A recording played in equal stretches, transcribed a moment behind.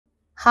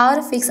How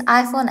to fix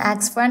iPhone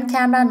X front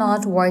camera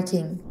not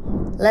working.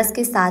 Let's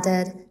get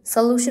started.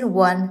 Solution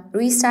 1.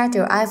 Restart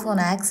your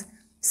iPhone X.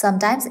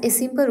 Sometimes a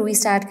simple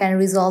restart can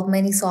resolve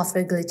many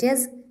software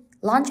glitches.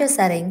 Launch your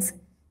settings.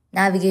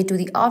 Navigate to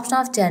the option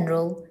of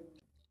General.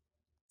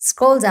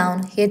 Scroll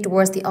down, head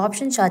towards the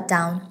option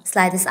Shutdown.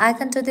 Slide this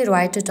icon to the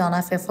right to turn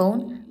off your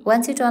phone.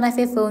 Once you turn off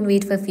your phone,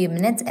 wait for a few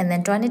minutes and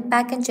then turn it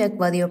back and check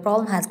whether your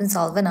problem has been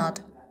solved or not.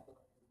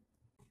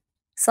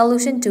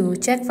 Solution 2.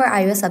 Check for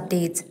iOS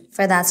updates.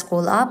 For that,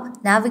 scroll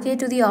up, navigate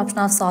to the option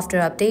of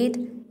Software Update.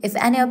 If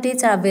any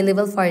updates are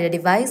available for your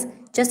device,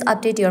 just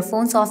update your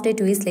phone software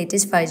to its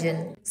latest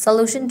version.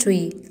 Solution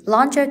 3.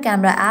 Launch your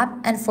camera app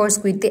and force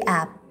quit the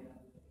app.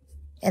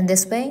 In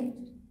this way,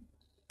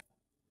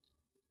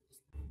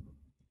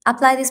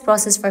 apply this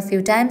process for a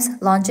few times,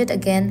 launch it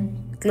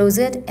again, close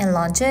it and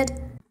launch it.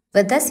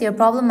 With this, your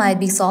problem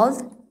might be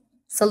solved.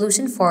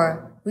 Solution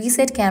 4.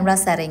 Reset camera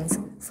settings.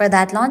 For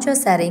that, launch your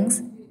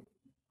settings.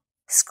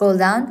 Scroll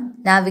down,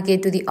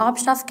 navigate to the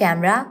option of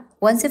camera.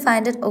 Once you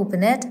find it,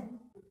 open it.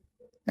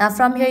 Now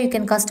from here, you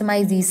can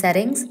customize these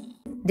settings.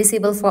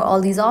 Disable for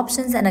all these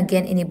options and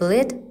again enable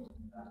it.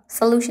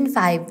 Solution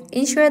 5.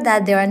 Ensure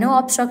that there are no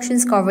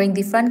obstructions covering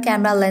the front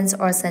camera lens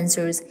or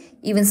sensors.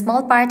 Even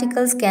small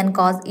particles can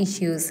cause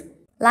issues.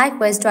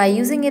 Likewise, try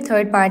using a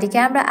third-party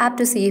camera app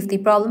to see if the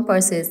problem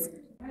persists.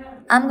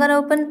 I'm gonna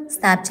open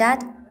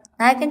Snapchat.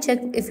 Now I can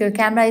check if your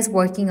camera is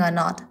working or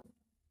not.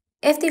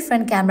 If the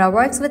front camera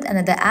works with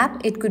another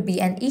app, it could be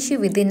an issue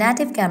with the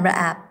native camera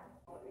app.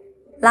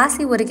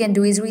 Lastly, what you can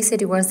do is reset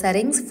your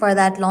settings. For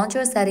that, launch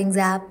your settings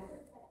app.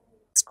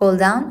 Scroll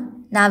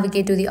down,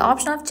 navigate to the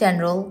option of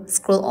General,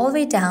 scroll all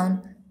the way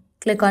down,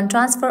 click on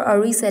Transfer or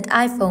Reset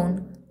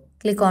iPhone,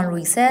 click on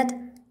Reset,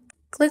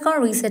 click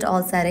on Reset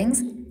All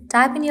Settings,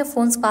 type in your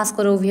phone's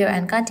passcode over here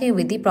and continue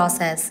with the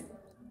process.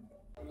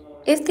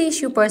 If the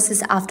issue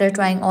persists after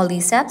trying all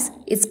these steps,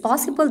 it's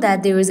possible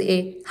that there is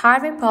a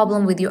hardware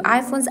problem with your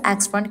iPhone's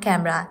X front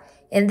camera.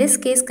 In this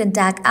case,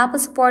 contact Apple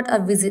support or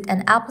visit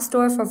an Apple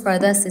store for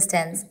further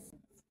assistance.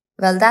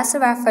 Well, that's a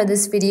wrap for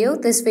this video.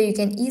 This way you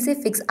can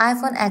easily fix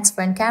iPhone X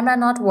front camera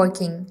not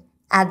working.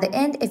 At the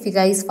end, if you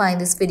guys find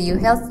this video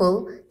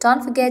helpful,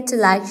 don't forget to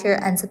like,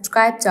 share and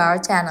subscribe to our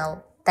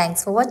channel.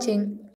 Thanks for watching.